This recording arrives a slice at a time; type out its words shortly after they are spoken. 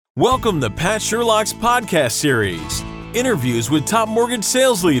Welcome to Pat Sherlock's podcast series, interviews with top mortgage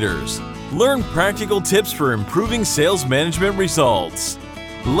sales leaders. Learn practical tips for improving sales management results.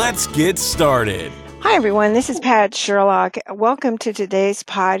 Let's get started. Hi, everyone. This is Pat Sherlock. Welcome to today's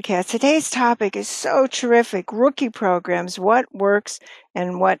podcast. Today's topic is so terrific. Rookie programs, what works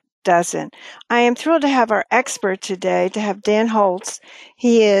and what doesn't. I am thrilled to have our expert today, to have Dan Holtz.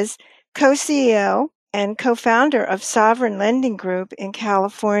 He is co-CEO and co-founder of Sovereign Lending Group in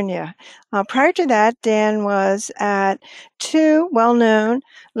California. Prior to that, Dan was at two well-known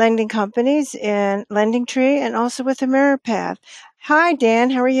lending companies in LendingTree and also with Ameripath. Hi, Dan.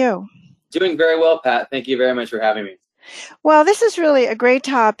 How are you? Doing very well, Pat. Thank you very much for having me. Well, this is really a great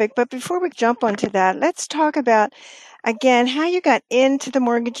topic, but before we jump onto that, let's talk about, again, how you got into the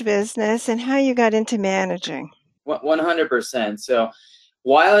mortgage business and how you got into managing. 100%. So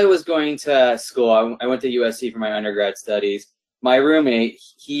while I was going to school, I went to USC for my undergrad studies. My roommate,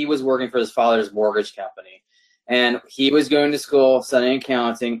 he was working for his father's mortgage company. And he was going to school, studying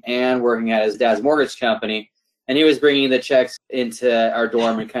accounting, and working at his dad's mortgage company. And he was bringing the checks into our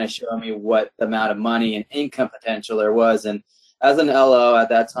dorm and kind of showing me what the amount of money and income potential there was. And as an LO at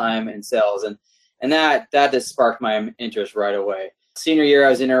that time in sales, and that just sparked my interest right away. Senior year,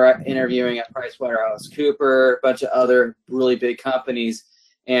 I was interviewing at PricewaterhouseCoopers, a bunch of other really big companies.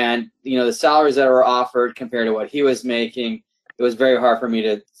 And, you know, the salaries that were offered compared to what he was making, it was very hard for me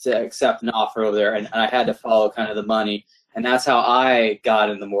to accept an offer over there. And I had to follow kind of the money. And that's how I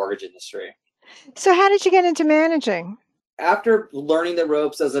got in the mortgage industry. So how did you get into managing? After learning the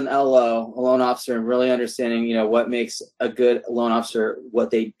ropes as an LO, a loan officer, and really understanding, you know, what makes a good loan officer,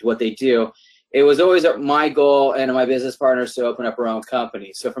 what they do, it was always my goal and my business partners to open up our own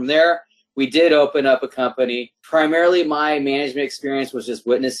company. So from there, we did open up a company. Primarily, my management experience was just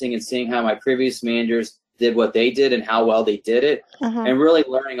witnessing and seeing how my previous managers did what they did and how well they did it, and really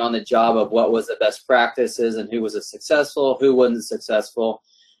learning on the job of what was the best practices and who was successful, who wasn't successful.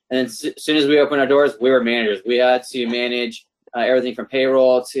 And as soon as we opened our doors, we were managers. We had to manage everything from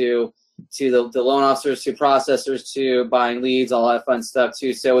payroll to the loan officers, to processors, to buying leads, all that fun stuff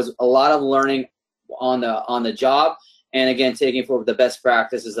too. So it was a lot of learning on the job, and again, taking forward the best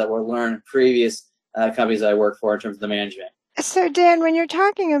practices that were learned in previous companies that I worked for in terms of the management. So, Dan, when you're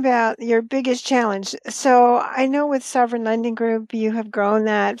talking about your biggest challenge, so I know with Sovereign Lending Group, you have grown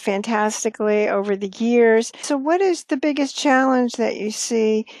that fantastically over the years. So what is the biggest challenge that you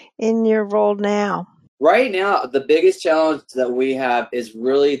see in your role now? Right now, the biggest challenge that we have is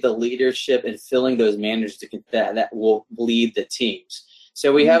really the leadership and filling those managers that will lead the teams.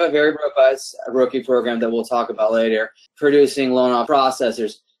 So we have a very robust rookie program that we'll talk about later, producing loan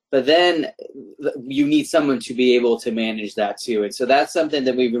processors. But then you need someone to be able to manage that too. And so that's something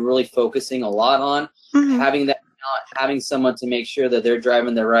that we've been really focusing a lot on, having someone to make sure that they're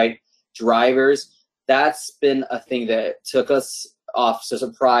driving the right drivers. That's been a thing that took us off to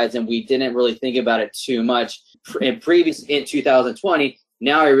surprise, and we didn't really think about it too much in 2020.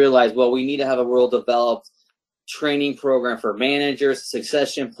 Now I realize, well, we need to have a well-developed training program for managers,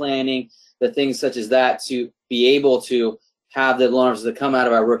 succession planning, the things such as that, to be able to have the loan officers that come out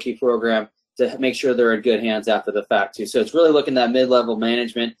of our rookie program to make sure they're in good hands after the fact too. So it's really looking at mid-level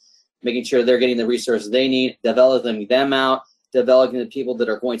management, making sure they're getting the resources they need, developing them out, developing the people that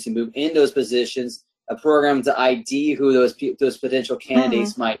are going to move in those positions, a program to ID who those potential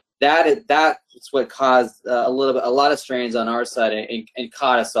candidates might. That's what caused a lot of strains on our side and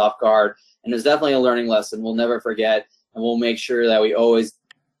caught us off guard. And it's definitely a learning lesson we'll never forget, and we'll make sure that we always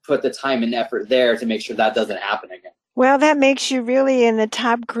put the time and effort there to make sure that doesn't happen again. Well, that makes you really in the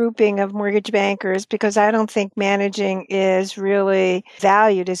top grouping of mortgage bankers, because I don't think managing is really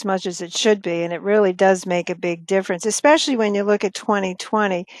valued as much as it should be. And it really does make a big difference, especially when you look at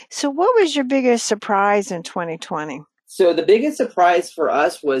 2020. So what was your biggest surprise in 2020? So the biggest surprise for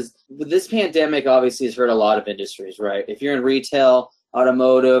us was this pandemic obviously has hurt a lot of industries, right? If you're in retail,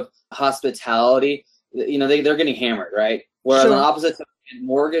 automotive, hospitality, you know, they're getting hammered, right? Whereas on the opposite side,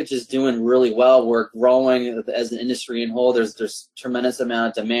 mortgage is doing really well. We're growing as an industry in whole. There's tremendous amount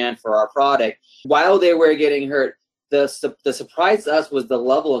of demand for our product. While they were getting hurt, the surprise to us was the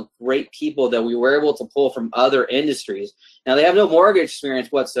level of great people that we were able to pull from other industries. Now, they have no mortgage experience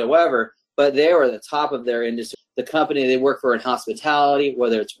whatsoever, but they were at the top of their industry. The company they work for in hospitality,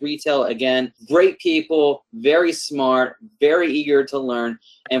 whether it's retail, again, great people, very smart, very eager to learn.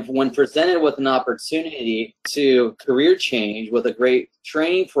 And when presented with an opportunity to career change with a great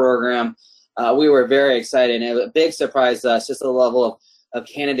training program, we were very excited. And a big surprise to us, just the level of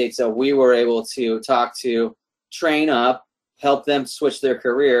candidates that we were able to talk to, train up, help them switch their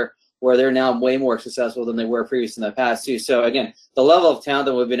career, where they're now way more successful than they were previously in the past too. So again, the level of talent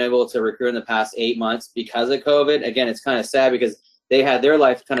that we've been able to recruit in the past 8 months because of COVID, again, it's kind of sad because they had their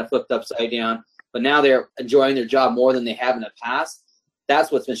life kind of flipped upside down, but now they're enjoying their job more than they have in the past.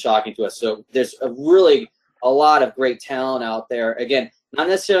 That's what's been shocking to us. So there's a lot of great talent out there. Again, not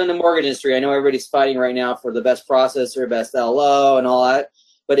necessarily in the mortgage industry. I know everybody's fighting right now for the best processor, best LO, and all that.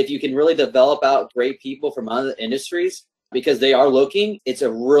 But if you can really develop out great people from other industries, because they are looking, it's a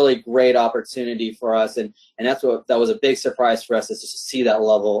really great opportunity for us. And that was a big surprise for us, is just to see that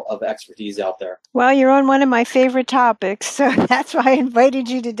level of expertise out there. Well, you're on one of my favorite topics, so that's why I invited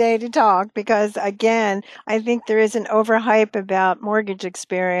you today to talk, because again, I think there is an overhype about mortgage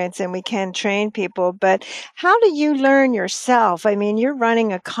experience and we can train people, but how do you learn yourself? I mean, you're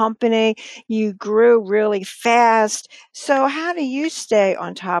running a company, you grew really fast, so how do you stay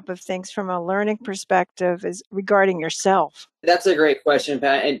on top of things from a learning perspective regarding yourself? That's a great question,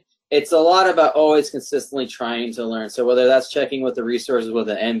 Pat. And it's a lot about always consistently trying to learn. So whether that's checking with the resources with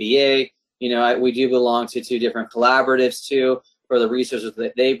an MBA, we do belong to 2 different collaboratives too, for the resources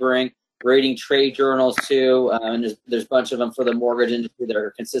that they bring, reading trade journals too, and there's a bunch of them for the mortgage industry that are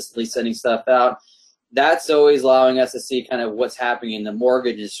consistently sending stuff out. That's always allowing us to see kind of what's happening in the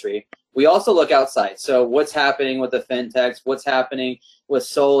mortgage industry. We also look outside. So what's happening with the fintechs, what's happening with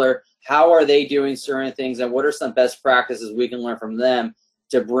solar, how are they doing certain things, and what are some best practices we can learn from them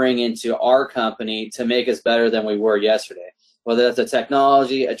to bring into our company to make us better than we were yesterday. Whether that's a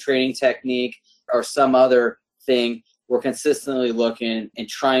technology, a training technique, or some other thing, we're consistently looking and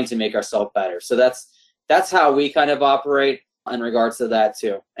trying to make ourselves better. So that's how we kind of operate in regards to that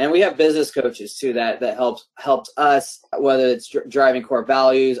too. And we have business coaches too that helps us, whether it's driving core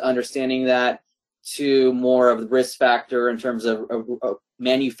values, understanding that, to more of the risk factor in terms of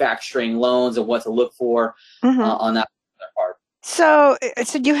manufacturing loans and what to look for on that part. So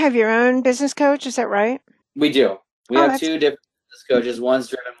you have your own business coach, is that right? We do. We have 2 different business coaches. One's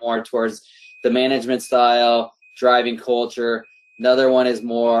driven more towards the management style, driving culture. Another one is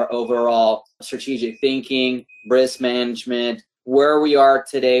more overall strategic thinking, risk management, where we are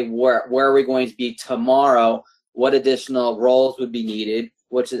today, where are we going to be tomorrow, what additional roles would be needed,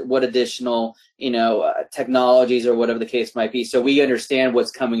 what additional technologies or whatever the case might be. So we understand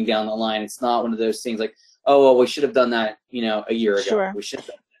what's coming down the line. It's not one of those things like, oh, well, we should have done that a year ago. Sure. We should have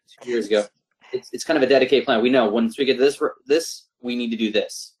done that 2 years ago. It's kind of a dedicated plan. We know once we get to this, we need to do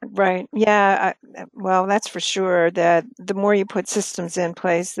this. Right. Yeah. Well, that's for sure, that the more you put systems in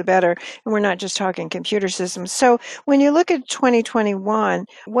place, the better. And we're not just talking computer systems. So when you look at 2021,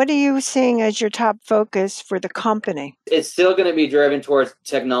 what are you seeing as your top focus for the company? It's still going to be driven towards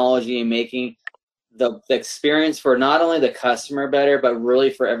technology and making the experience for not only the customer better, but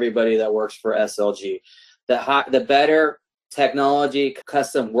really for everybody that works for SLG. The better technology,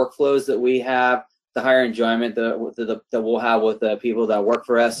 custom workflows that we have, the higher enjoyment that we'll have with the people that work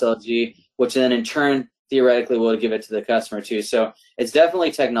for SLG, which then in turn theoretically will give it to the customer too. So it's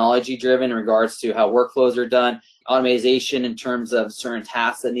definitely technology driven in regards to how workflows are done, automation in terms of certain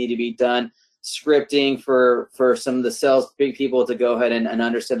tasks that need to be done, scripting for some of the sales people to go ahead and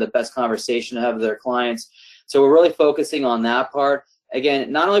understand the best conversation to have with their clients. So we're really focusing on that part.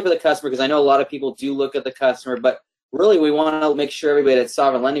 Again, not only for the customer, because I know a lot of people do look at the customer, but really we want to make sure everybody at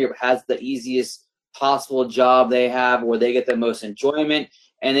Sovereign Lending Group has the easiest possible job they have, where they get the most enjoyment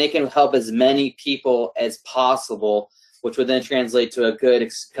and they can help as many people as possible, which would then translate to a good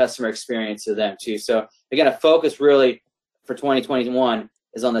customer experience to them too. So again, a focus really for 2021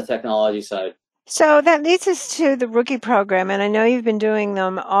 is on the technology side. So that leads us to the rookie program, and I know you've been doing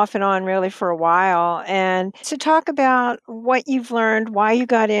them off and on really for a while. And to talk about what you've learned, why you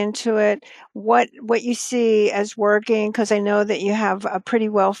got into it, what you see as working, because I know that you have a pretty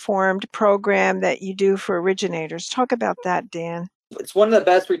well-formed program that you do for originators. Talk about that, Dan. It's one of the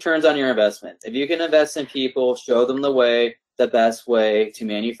best returns on your investment. If you can invest in people, show them the best way to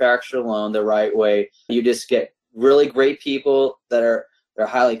manufacture a loan, the right way, you just get really great people they're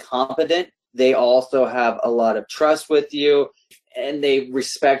highly competent. They also have a lot of trust with you and they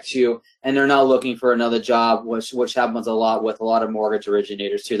respect you, and they're not looking for another job, which happens a lot with a lot of mortgage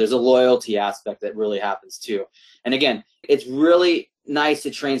originators too. There's a loyalty aspect that really happens too. And again, it's really nice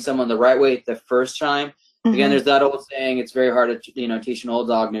to train someone the right way the first time. Again, there's that old saying, it's very hard to teach an old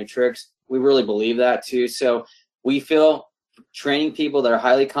dog new tricks. We really believe that too. So we feel training people that are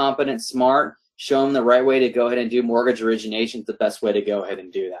highly competent, smart, show them the right way to go ahead and do mortgage origination is the best way to go ahead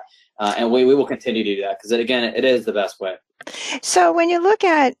and do that. And we will continue to do that because, again, it is the best way. So when you look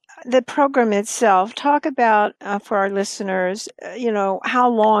at the program itself, talk about, for our listeners, how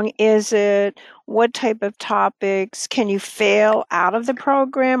long is it? What type of topics? Can you fail out of the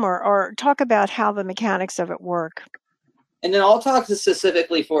program, or talk about how the mechanics of it work? And then I'll talk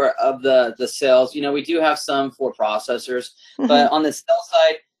specifically of the sales. We do have some for processors, but on the sales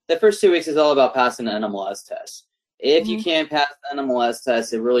side, the first 2 weeks is all about passing the NMLS test. If you can't pass the NMLS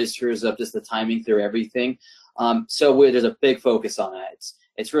test, it really screws up just the timing through everything. So there's a big focus on that.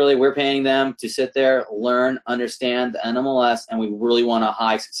 It's really, we're paying them to sit there, learn, understand the NMLS, and we really want a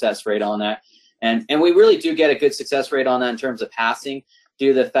high success rate on that. And we really do get a good success rate on that in terms of passing,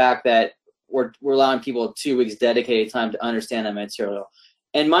 due to the fact that we're allowing people 2 weeks dedicated time to understand the material.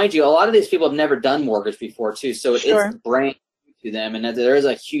 And mind you, a lot of these people have never done mortgage before too, so it's brand new to them, and there is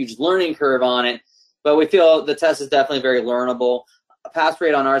a huge learning curve on it. But we feel the test is definitely very learnable. A pass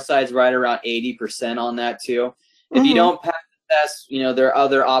rate on our side is right around 80% on that too. If you don't pass the test, there are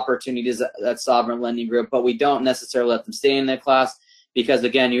other opportunities at Sovereign Lending Group, but we don't necessarily let them stay in that class because,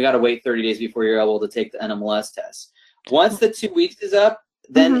 again, you got to wait 30 days before you're able to take the NMLS test. Once the 2 weeks is up,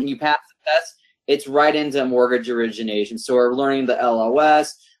 then you pass the test, it's right into mortgage origination. So we're learning the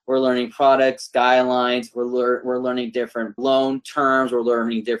LOS, we're learning products, guidelines, we're learning different loan terms, we're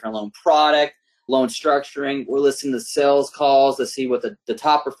learning different loan product, loan structuring. We're listening to sales calls to see what the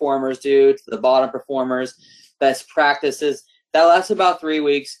top performers do, to the bottom performers, best practices. That lasts about 3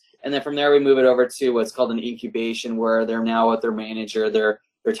 weeks. And then from there, we move it over to what's called an incubation, where they're now with their manager. They're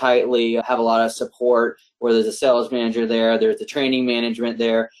tightly, have a lot of support, where there's a sales manager there, there's the training management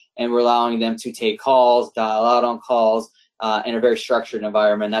there, and we're allowing them to take calls, dial out on calls in a very structured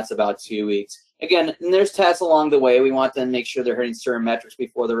environment. That's about 2 weeks. Again, and there's tests along the way. We want them to make sure they're hitting certain metrics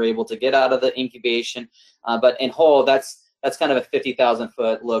before they're able to get out of the incubation. But in whole, that's kind of a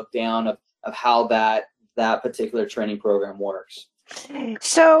 50,000-foot look down of how that particular training program works.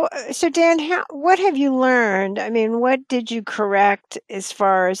 So Dan, what have you learned? I mean, what did you correct as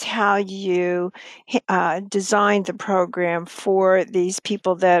far as how you designed the program for these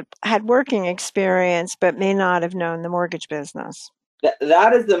people that had working experience but may not have known the mortgage business?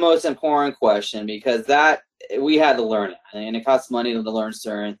 That is the most important question, because we had to learn it, and it costs money to learn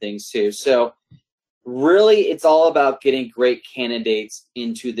certain things too. So really, it's all about getting great candidates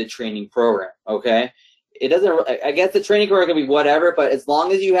into the training program, okay? It doesn't, I guess the training program can be whatever, but as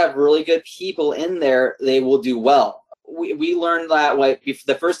long as you have really good people in there, they will do well. We learned that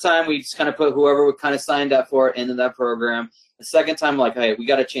the first time we just kind of put whoever we kind of signed up for into that program. The second time, like, hey, we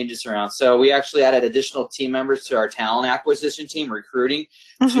got to change this around. So we actually added additional team members to our talent acquisition team, recruiting,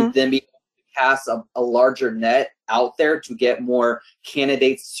 to then be able to cast a larger net out there to get more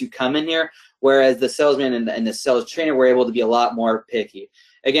candidates to come in here. Whereas the salesman and the sales trainer were able to be a lot more picky.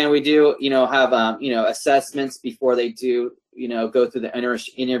 Again, we do, have, assessments before they do, go through the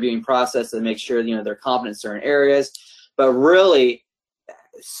interviewing process and make sure, they're competent in certain areas. But really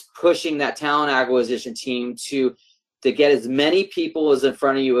pushing that talent acquisition team to get as many people as in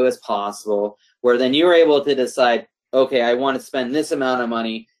front of you as possible, where then you're able to decide, okay, I want to spend this amount of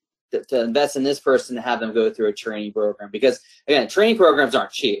money to invest in this person to have them go through a training program. Because, again, training programs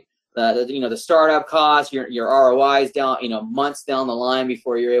aren't cheap. The startup costs, your ROI is down, months down the line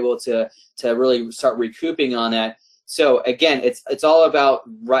before you're able to really start recouping on that. So again, it's all about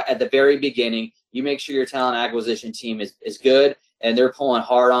right at the very beginning, you make sure your talent acquisition team is good and they're pulling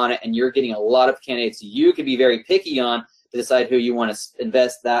hard on it, and you're getting a lot of candidates you can be very picky on to decide who you want to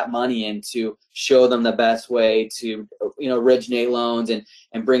invest that money in, to show them the best way to originate loans and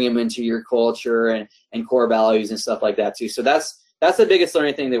bring them into your culture and core values and stuff like that too. So that's the biggest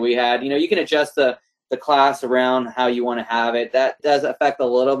learning thing that we had. You can adjust the class around how you want to have it. That does affect a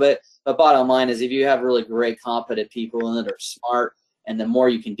little bit. But bottom line is, if you have really great, competent people in it that are smart, and the more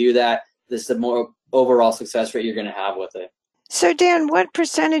you can do that, the more overall success rate you're going to have with it. So Dan, what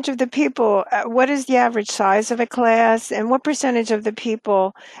percentage of the people, what is the average size of a class, and what percentage of the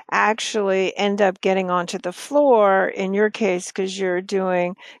people actually end up getting onto the floor in your case, because you're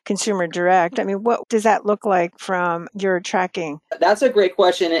doing consumer direct? I mean, what does that look like from your tracking? That's a great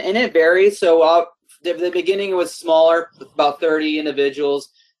question, and it varies. So the beginning was smaller, about 30 individuals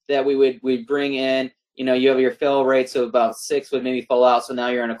that we'd bring in. You have your fill rate, so about 6 would maybe fall out. So now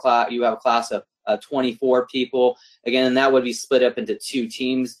you're in a class, you have a class of 24 people. Again, and that would be split up into 2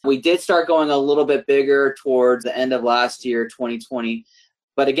 teams. We did start going a little bit bigger towards the end of last year, 2020.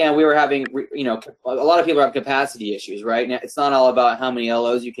 But again, we were having, a lot of people have capacity issues, right? Now, it's not all about how many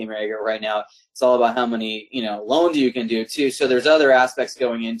LOs you can make right now. It's all about how many, loans you can do too. So there's other aspects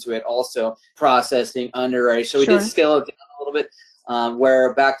going into it, also processing, underwriting. So we did scale it down a little bit,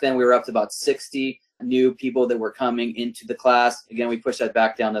 where back then we were up to about 60 new people that were coming into the class. Again, we pushed that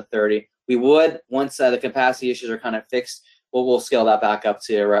back down to 30. We would, once the capacity issues are kind of fixed, we'll scale that back up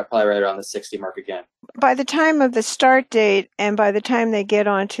to probably right around the 60 mark again. By the time of the start date and by the time they get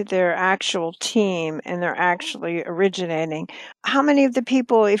onto their actual team and they're actually originating, how many of the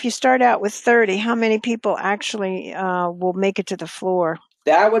people, if you start out with 30, how many people actually will make it to the floor?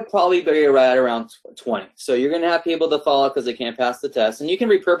 That would probably be right around 20. So you're going to have people that fall out because they can't pass the test, and you can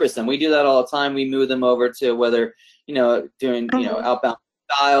repurpose them. We do that all the time. We move them over to whether, doing, outbound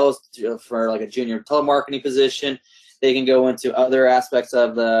dials for like a junior telemarketing position. They can go into other aspects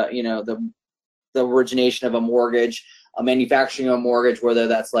of the origination of a mortgage, manufacturing a mortgage, whether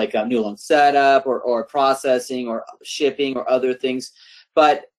that's like a new loan setup or processing or shipping or other things.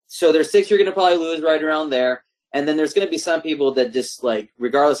 But so there's 6 you're going to probably lose right around there. And then there's going to be some people that just, like,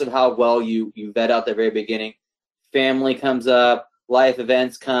 regardless of how well you vet out the very beginning, family comes up, life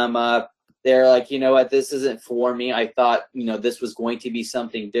events come up. They're like, you know what, this isn't for me. I thought, this was going to be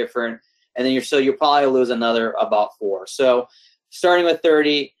something different. And then you'll probably lose another about 4. So starting with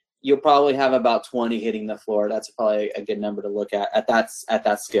 30, you'll probably have about 20 hitting the floor. That's probably a good number to look at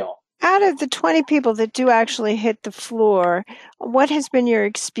that scale. Out of the 20 people that do actually hit the floor, what has been your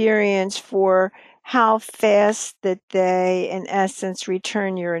experience for how fast that they, in essence,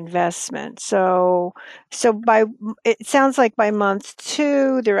 return your investment? So it sounds like by month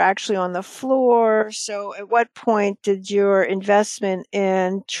 2, they're actually on the floor. So at what point did your investment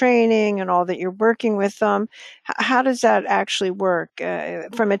in training and all that you're working with them, how does that actually work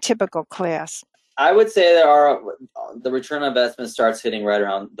from a typical class? I would say the return on investment starts hitting right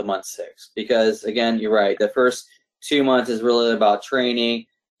around the month 6, because again, you're right. The first 2 months is really about training.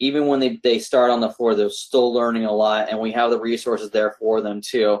 Even when they start on the floor, they're still learning a lot, and we have the resources there for them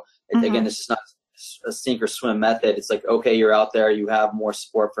too. Again, it's just not a sink or swim method. It's like, okay, you're out there, you have more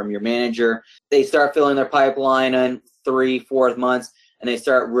support from your manager. They start filling their pipeline in 3, 4 months, and they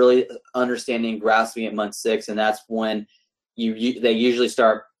start really understanding, grasping at month 6, and that's when they usually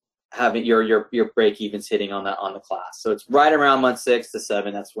start having your break evens hitting on the class. So it's right around month 6 to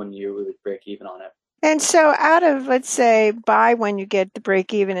 7. That's when you would break even on it. And so out of, let's say, by when you get the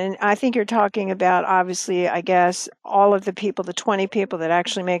break even, and I think you're talking about, obviously, I guess, all of the people, the 20 people that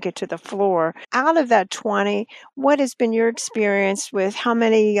actually make it to the floor. Out of that 20, what has been your experience with how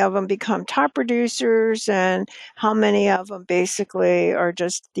many of them become top producers and how many of them basically are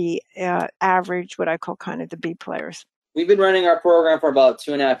just the average, what I call kind of the B players? We've been running our program for about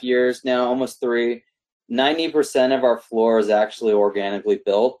 2.5 years now, almost 3. 90% of our floor is actually organically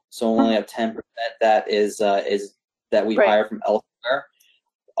built, so only have 10% that is that we hire from elsewhere.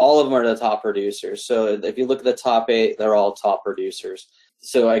 All of them are the top producers. So if you look at the top 8, they're all top producers.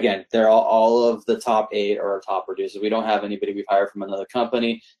 So again, they're all of the top 8 are our top producers. We don't have anybody we've hired from another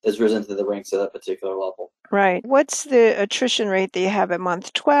company that's risen to the ranks at that particular level. Right. What's the attrition rate that you have at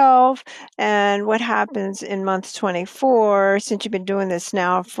month 12, and what happens in month 24? Since you've been doing this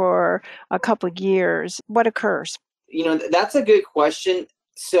now for a couple of years, what occurs? That's a good question.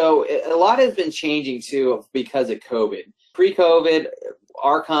 So a lot has been changing too because of COVID. Pre-COVID,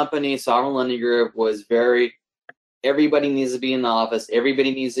 our company, Sovereign Lending Group, was everybody needs to be in the office.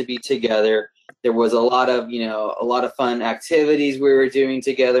 Everybody needs to be together. There was a lot of fun activities we were doing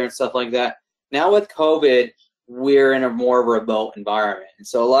together and stuff like that. Now with COVID, we're in a more remote environment. And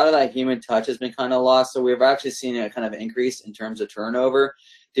so a lot of that human touch has been kind of lost. So we've actually seen a kind of increase in terms of turnover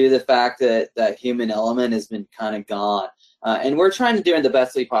due to the fact that that human element has been kind of gone. And we're trying to do it the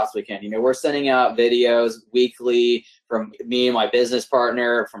best we possibly can. We're sending out videos weekly from me and my business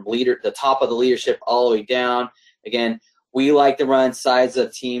partner, from the top of the leadership all the way down. Again, we like to run sides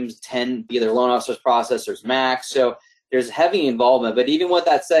of teams, 10 either loan officers, processors, max. So there's heavy involvement. But even with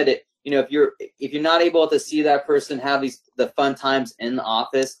that said, if you're not able to see that person have the fun times in the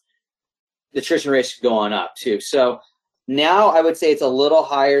office, the attrition rate is going up too. So now I would say it's a little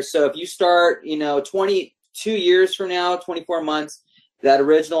higher. So if you start, 22 years from now, 24 months, that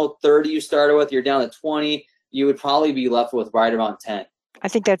original 30 you started with, you're down to 20, you would probably be left with right around 10. I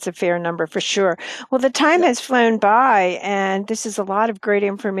think that's a fair number for sure. Well, the time has flown by, and this is a lot of great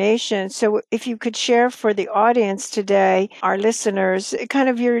information. So if you could share for the audience today, our listeners, kind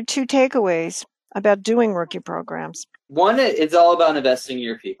of your 2 takeaways about doing rookie programs. One, it's all about investing in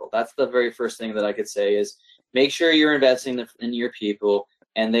your people. That's the very first thing that I could say is make sure you're investing in your people,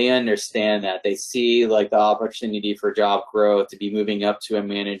 and they understand that. They see like the opportunity for job growth, to be moving up to a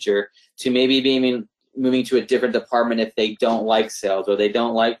manager, to maybe being moving to a different department if they don't like sales or they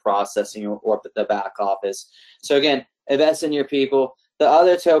don't like processing or the back office. So again, invest in your people. The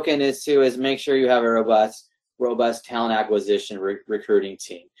other token is make sure you have a robust talent acquisition recruiting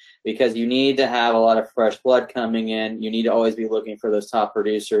team, because you need to have a lot of fresh blood coming in. You need to always be looking for those top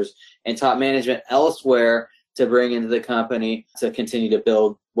producers and top management elsewhere to bring into the company to continue to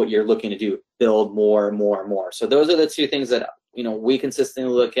build what you're looking to do, build more and more and more. So those are the two things that, we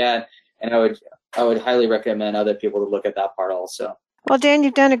consistently look at, and I would highly recommend other people to look at that part also. Well, Dan,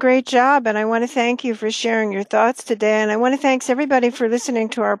 you've done a great job, and I want to thank you for sharing your thoughts today. And I want to thank everybody for listening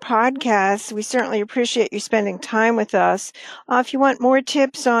to our podcast. We certainly appreciate you spending time with us. If you want more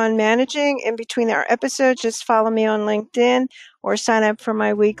tips on managing in between our episodes, just follow me on LinkedIn or sign up for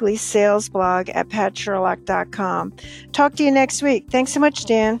my weekly sales blog at patsherlock.com. Talk to you next week. Thanks so much,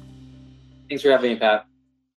 Dan. Thanks for having me, Pat.